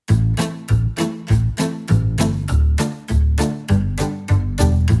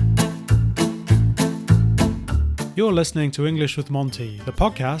You're listening to English with Monty, the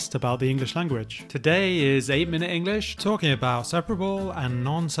podcast about the English language. Today is 8-Minute English, talking about separable and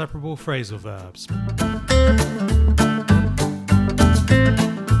non-separable phrasal verbs.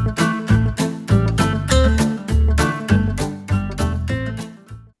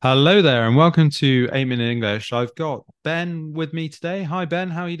 Hello there and welcome to 8-Minute English. I've got Ben with me today. Hi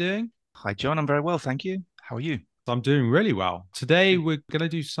Ben, how are you doing? Hi John, I'm very well, thank you. How are you? I'm doing really well. Today we're going to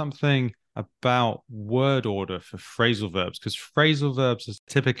do something about word order for phrasal verbs, because phrasal verbs is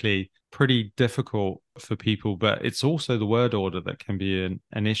typically pretty difficult for people, but it's also the word order that can be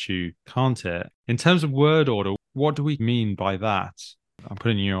an issue, can't it? In terms of word order, what do we mean by that? I'm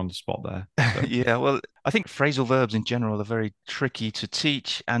putting you on the spot there. Yeah, well, I think phrasal verbs in general are very tricky to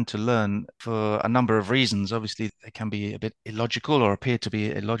teach and to learn for a number of reasons. Obviously, they can be a bit illogical or appear to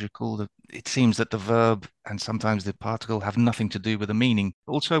be illogical. It seems that the verb and sometimes the particle have nothing to do with the meaning.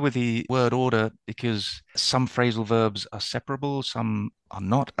 Also with the word order, because some phrasal verbs are separable, some are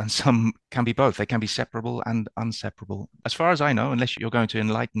not, and some can be both. They can be separable and unseparable. As far as I know, unless you're going to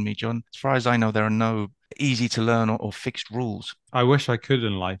enlighten me, John, as far as I know, there are no easy to learn or fixed rules. I wish I could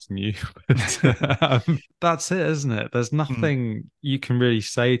enlighten you, but that's it, isn't it? There's nothing you can really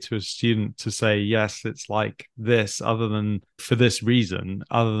say to a student to say, yes, it's like this, other than for this reason,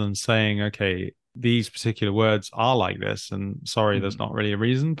 other than saying, okay, these particular words are like this, and sorry, there's not really a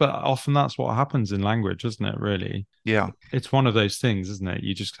reason. But often that's what happens in language, isn't it, really? Yeah. It's one of those things, isn't it?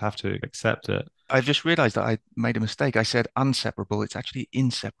 You just have to accept it. I've just realized that I made a mistake. I said unseparable. It's actually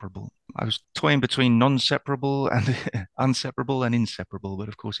inseparable. I was toying between non-separable and unseparable and inseparable, but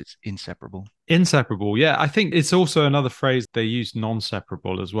of course it's inseparable. Inseparable, yeah. I think it's also another phrase they use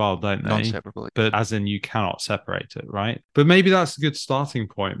non-separable as well, don't they? Non-separable. But as in you cannot separate it, right? But maybe that's a good starting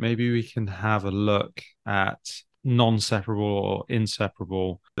point. Maybe we can have a look at non-separable or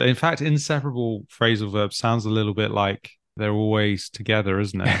inseparable. In fact, inseparable phrasal verb sounds a little bit like they're always together,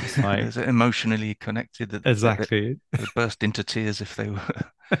 isn't it? It's like emotionally connected. That exactly. They burst into tears if they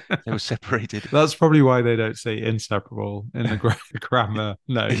were separated. That's probably why they don't say inseparable in the grammar.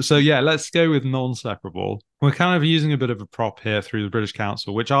 No. So yeah, let's go with non-separable. We're kind of using a bit of a prop here through the British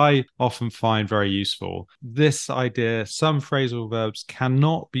Council, which I often find very useful. This idea, some phrasal verbs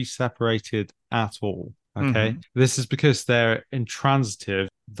cannot be separated at all. Okay. This is because they're intransitive.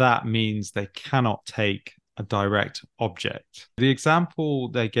 That means they cannot take a direct object. The example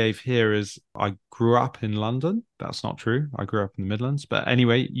they gave here is I grew up in London. That's not true. I grew up in the Midlands. But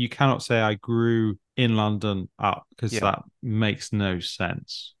anyway, you cannot say I grew in London up, because that makes no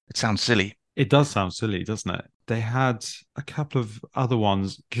sense. It sounds silly. It does sound silly, doesn't it? They had a couple of other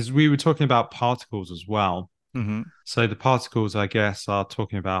ones, because we were talking about particles as well. So the particles, I guess, are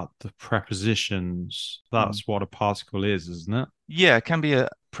talking about the prepositions. That's what a particle is, isn't it? Yeah, it can be a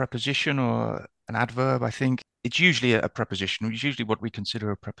preposition or an adverb, I think. It's usually a preposition. It's usually what we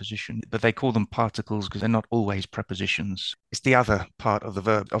consider a preposition, but they call them particles because they're not always prepositions. It's the other part of the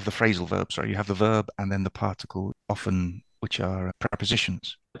verb, of the phrasal verb. Sorry, you have the verb and then the particle, often which are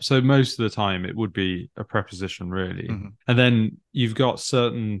prepositions. So most of the time it would be a preposition, really. And then you've got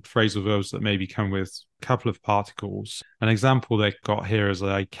certain phrasal verbs that maybe come with a couple of particles. An example they got here is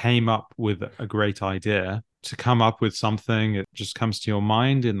I came up with a great idea. To come up with something, it just comes to your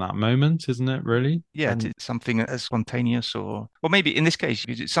mind in that moment, isn't it, really? Yeah, it's something as spontaneous, or maybe in this case,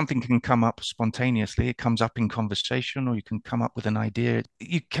 something can come up spontaneously. It comes up in conversation, or you can come up with an idea.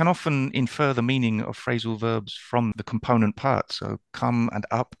 You can often infer the meaning of phrasal verbs from the component parts. So come and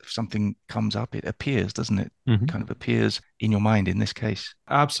up, if something comes up, it appears, doesn't it? Kind of appears in your mind in this case.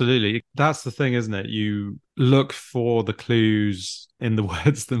 Absolutely. That's the thing, isn't it? You look for the clues in the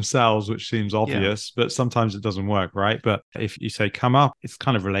words themselves, which seems obvious, but sometimes it doesn't work, right? But if you say come up, it's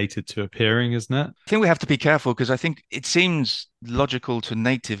kind of related to appearing, isn't it? I think we have to be careful, because I think it seems logical to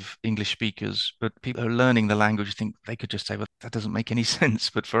native English speakers, but people who are learning the language think they could just say, well, that doesn't make any sense.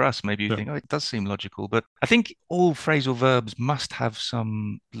 But for us, maybe you think, oh, it does seem logical. But I think all phrasal verbs must have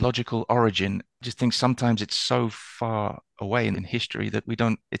some logical origin. I just think sometimes it's so far away in history that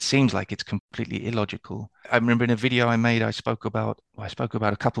it seems like it's completely illogical. I remember in a video I made, I spoke about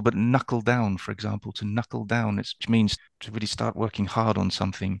a couple, but knuckle down, for example, to knuckle down, which means to really start working hard on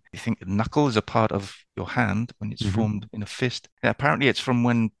something. You think knuckle is a part of your hand when it's formed in a fist. Yeah, apparently it's from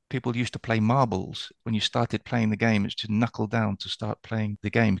when people used to play marbles. When you started playing the game, it's to knuckle down to start playing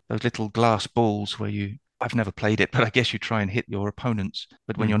the game. Those little glass balls where I've never played it, but I guess you try and hit your opponents.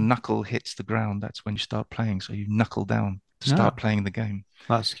 But when your knuckle hits the ground, that's when you start playing. So you knuckle down to start playing the game.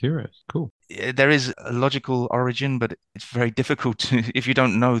 That's curious. Cool. There is a logical origin, but it's very difficult to, if you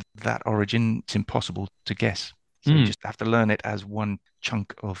don't know that origin, it's impossible to guess. So you just have to learn it as one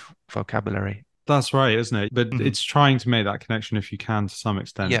chunk of vocabulary. That's right, isn't it? But Mhm. it's trying to make that connection if you can to some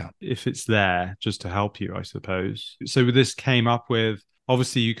extent, Yeah. if it's there, just to help you, I suppose. So with this came up with,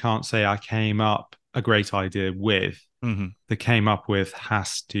 obviously you can't say I came up a great idea with. Hmm. The came up with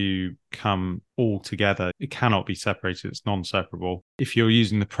has to come all together. It cannot be separated. It's non-separable. If you're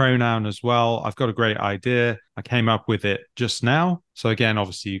using the pronoun as well, I've got a great idea. I came up with it just now. So again,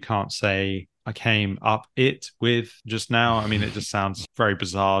 obviously you can't say I came up it with just now. I mean, it just sounds very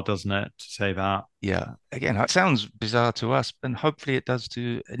bizarre, doesn't it, to say that? Yeah. Again, it sounds bizarre to us, and hopefully it does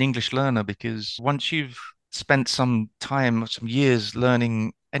to an English learner because once you've spent some time, some years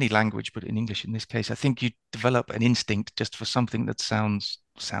learning any language, but in English in this case, I think you develop an instinct just for something that sounds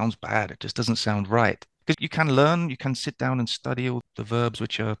bad. It just doesn't sound right. Because you can learn, you can sit down and study all the verbs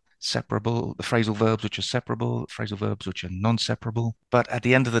which are separable, the phrasal verbs which are separable, phrasal verbs which are non-separable. But at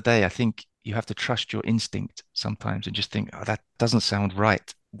the end of the day, I think you have to trust your instinct sometimes and just think, oh, that doesn't sound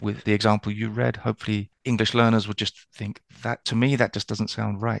right. With the example you read, hopefully English learners would just think that to me, that just doesn't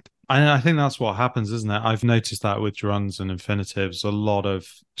sound right. I think that's what happens, isn't it? I've noticed that with gerunds and infinitives, a lot of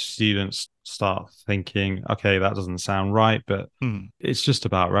students start thinking, okay, that doesn't sound right, but Hmm. it's just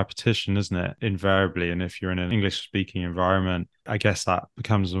about repetition, isn't it? Invariably. And if you're in an English speaking environment, I guess that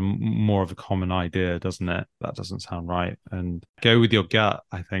becomes more of a common idea, doesn't it? That doesn't sound right. And go with your gut,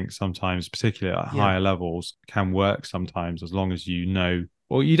 I think sometimes, particularly at Yeah, higher levels, can work sometimes as long as you know.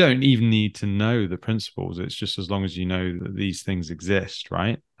 Well, you don't even need to know the principles. It's just as long as you know that these things exist,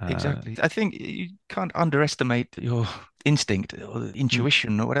 right? exactly. I think you can't underestimate your instinct or Mm,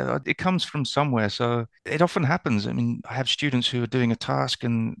 intuition or whatever. It comes from somewhere. So it often happens. I mean, I have students who are doing a task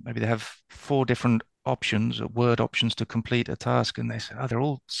and maybe they have four different options or word options to complete a task, and they say, oh, they're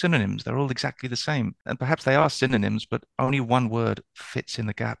all synonyms. They're all exactly the same. And perhaps they are synonyms, but only one word fits in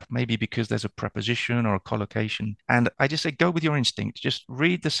the gap, maybe because there's a preposition or a collocation. And I just say, go with your instinct. Just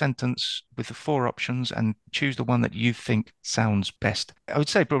read the sentence with the four options and choose the one that you think sounds best. I would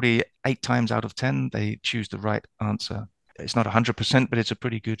say probably 8 times out of 10, they choose the right answer. It's not 100%, but it's a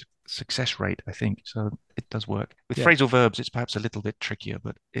pretty good success rate, I think. So it does work. With yeah. phrasal verbs, it's perhaps a little bit trickier,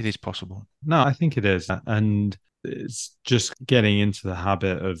 but it is possible. No, I think it is. And it's just getting into the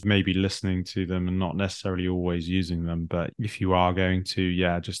habit of maybe listening to them and not necessarily always using them. But if you are going to,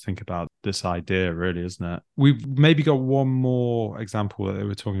 yeah, just think about this idea, really, isn't it? We've maybe got one more example that they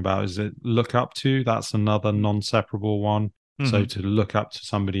were talking about. Is it look up to? That's another non-separable one. So Hmm. to look up to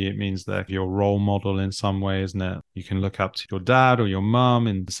somebody, it means they're your role model in some way, isn't it? You can look up to your dad or your mum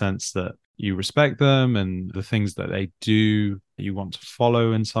in the sense that you respect them and the things that they do you want to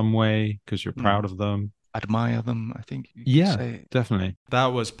follow in some way because you're Hmm. proud of them. Admire them, I think you could Yeah, say. definitely. That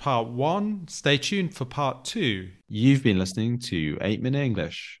was part one. Stay tuned for part two. You've been listening to 8 Minute English.